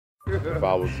If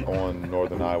I was on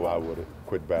Northern Iowa, I would have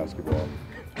quit basketball.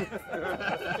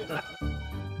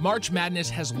 March Madness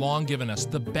has long given us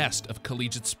the best of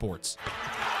collegiate sports.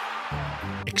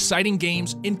 Exciting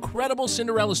games, incredible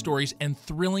Cinderella stories, and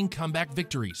thrilling comeback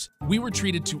victories. We were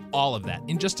treated to all of that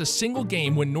in just a single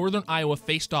game when Northern Iowa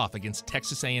faced off against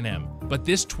Texas A&M. But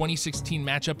this 2016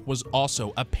 matchup was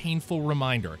also a painful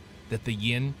reminder that the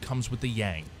yin comes with the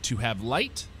yang. To have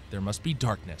light, there must be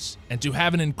darkness. And to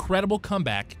have an incredible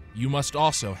comeback, you must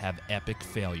also have epic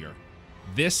failure.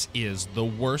 This is the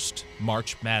worst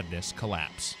March Madness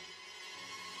collapse.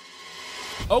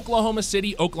 Oklahoma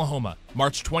City, Oklahoma,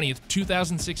 March 20th,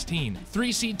 2016.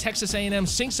 3-seed Texas A&M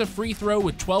sinks a free throw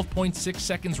with 12.6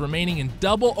 seconds remaining in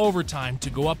double overtime to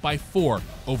go up by 4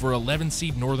 over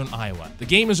 11-seed Northern Iowa. The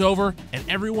game is over, and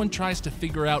everyone tries to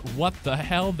figure out what the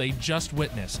hell they just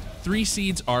witnessed. 3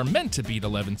 seeds are meant to beat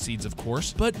 11 seeds, of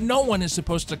course, but no one is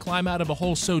supposed to climb out of a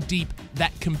hole so deep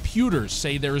that computers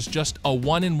say there is just a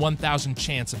 1 in 1,000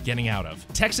 chance of getting out of.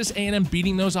 Texas A&M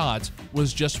beating those odds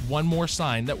was just one more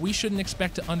sign that we shouldn't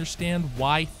expect to understand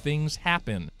why things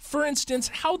happen. For instance,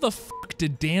 how the fuck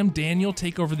did Damn Daniel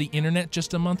take over the internet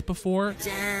just a month before?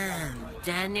 Damn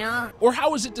Daniel? Or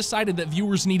how was it decided that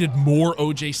viewers needed more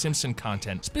O.J. Simpson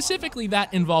content, specifically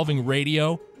that involving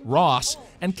Radio, Ross,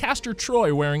 and Castor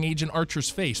Troy wearing Agent Archer's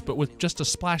face but with just a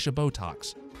splash of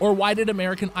Botox? Or why did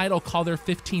American Idol call their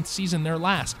 15th season their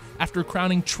last after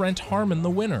crowning Trent Harmon the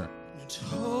winner?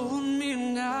 Told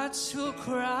me not to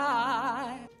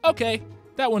cry. Okay,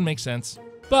 that one makes sense.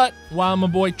 But while my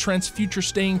boy Trent's future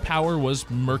staying power was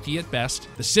murky at best,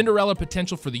 the Cinderella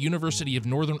potential for the University of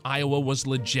Northern Iowa was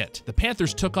legit. The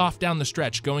Panthers took off down the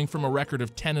stretch, going from a record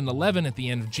of 10-11 at the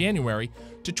end of January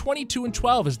to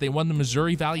 22-12 as they won the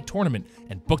Missouri Valley Tournament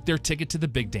and booked their ticket to the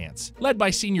big dance. Led by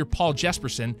senior Paul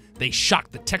Jesperson, they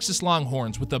shocked the Texas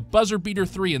Longhorns with a buzzer-beater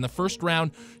 3 in the first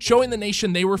round, showing the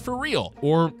nation they were for real,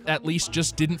 or at least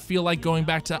just didn't feel like going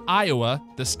back to Iowa,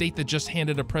 the state that just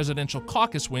handed a presidential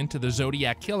caucus win to the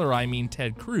Zodiac Killer, I mean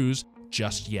Ted Cruz,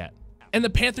 just yet. And the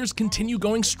Panthers continue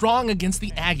going strong against the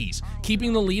Aggies,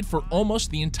 keeping the lead for almost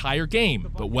the entire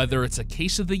game. But whether it's a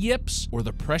case of the yips, or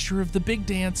the pressure of the big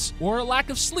dance, or a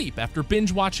lack of sleep after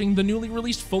binge watching the newly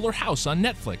released Fuller House on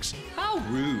Netflix. How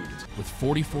rude. With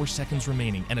 44 seconds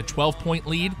remaining and a 12-point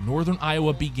lead, Northern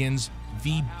Iowa begins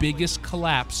the biggest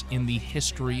collapse in the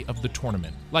history of the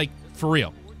tournament. Like, for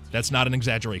real. That's not an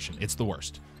exaggeration, it's the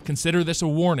worst. Consider this a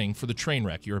warning for the train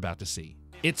wreck you're about to see.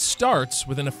 It starts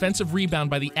with an offensive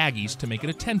rebound by the Aggies to make it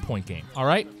a 10-point game. All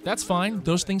right, that's fine.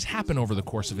 Those things happen over the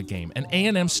course of a game, and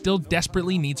A&M still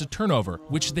desperately needs a turnover,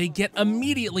 which they get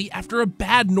immediately after a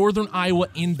bad Northern Iowa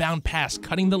inbound pass,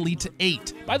 cutting the lead to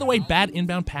 8. By the way, bad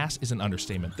inbound pass is an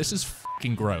understatement. This is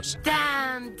fucking gross.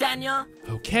 Damn Daniel?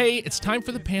 Okay, it's time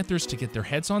for the Panthers to get their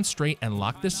heads on straight and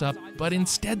lock this up, but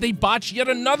instead they botch yet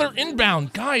another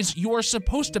inbound. Guys, you are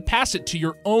supposed to pass it to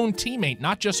your own teammate,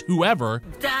 not just whoever.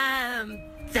 Damn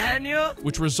Daniel?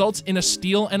 Which results in a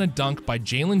steal and a dunk by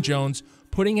Jalen Jones,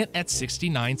 putting it at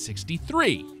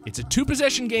 69-63. It's a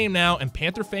 2-possession game now, and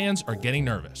Panther fans are getting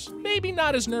nervous. Maybe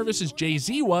not as nervous as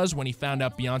Jay-Z was when he found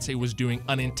out Beyonce was doing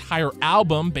an entire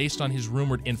album based on his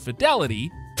rumored infidelity,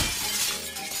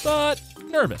 but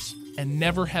nervous. And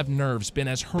never have nerves been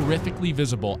as horrifically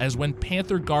visible as when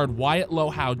Panther guard Wyatt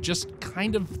Lohow just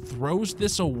kind of throws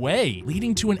this away,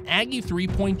 leading to an Aggie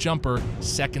 3-point jumper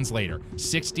seconds later,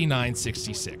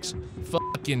 69-66.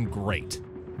 Fucking great.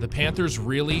 The Panthers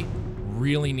really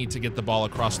need to get the ball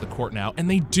across the court now, and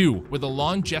they do, with a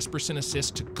long Jesperson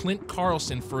assist to Clint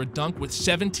Carlson for a dunk with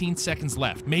 17 seconds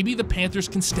left. Maybe the Panthers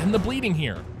can stem the bleeding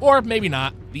here. Or maybe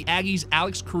not. The Aggies'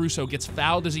 Alex Caruso gets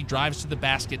fouled as he drives to the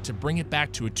basket to bring it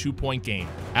back to a 2-point game.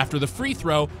 After the free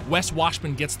throw, Wes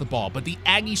Washburn gets the ball, but the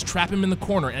Aggies trap him in the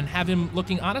corner and have him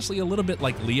looking honestly a little bit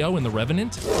like Leo in The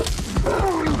Revenant.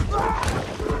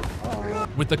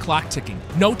 With the clock ticking,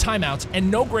 no timeouts,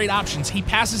 and no great options, he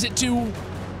passes it to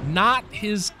not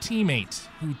his teammate,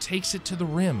 who takes it to the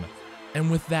rim.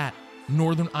 And with that,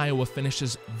 Northern Iowa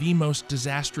finishes the most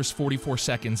disastrous 44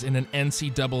 seconds in an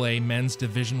NCAA men's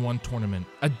Division I tournament.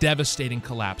 A devastating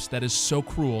collapse that is so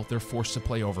cruel they're forced to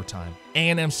play overtime.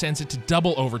 A&M sends it to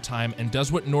double overtime and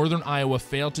does what Northern Iowa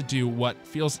failed to do what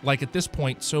feels like at this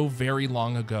point so very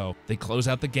long ago. They close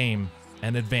out the game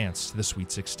and advance to the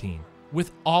Sweet 16.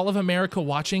 With all of America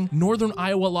watching, Northern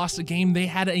Iowa lost a game they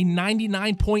had a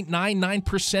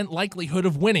 99.99% likelihood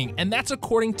of winning, and that's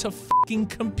according to fucking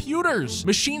computers.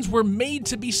 Machines were made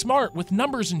to be smart with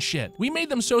numbers and shit. We made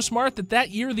them so smart that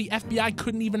year the FBI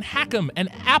couldn't even hack them, and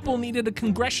Apple needed a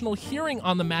congressional hearing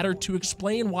on the matter to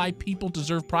explain why people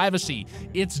deserve privacy.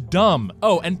 It's dumb.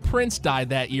 Oh, and Prince died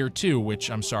that year too,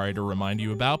 which I'm sorry to remind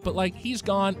you about, but like, he's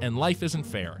gone and life isn't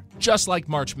fair. Just like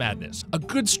March Madness. A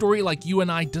good story like you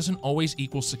and I doesn't always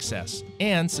equal success,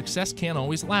 and success can't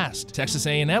always last. Texas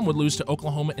A&M would lose to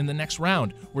Oklahoma in the next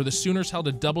round, where the Sooners held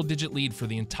a double-digit lead for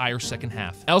the entire second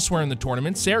half. Elsewhere in the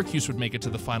tournament, Syracuse would make it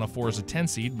to the Final Four as a 10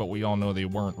 seed, but we all know they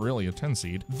weren't really a 10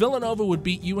 seed. Villanova would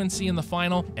beat UNC in the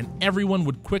final, and everyone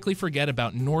would quickly forget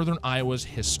about Northern Iowa's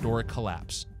historic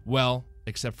collapse. Well,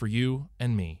 except for you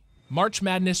and me. March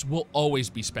Madness will always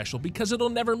be special because it'll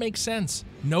never make sense.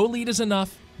 No lead is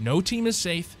enough, no team is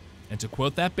safe, and to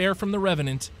quote that bear from The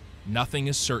Revenant, nothing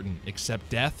is certain except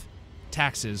death,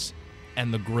 taxes,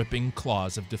 and the gripping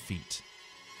claws of defeat.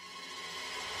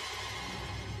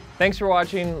 Thanks for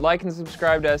watching. Like and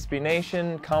subscribe to SB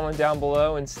Nation, comment down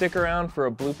below, and stick around for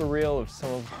a blooper reel of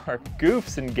some of our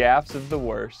goofs and gaffes of the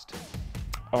worst.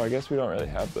 Oh, I guess we don't really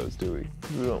have those, do we?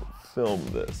 We don't film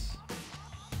this.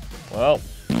 Well.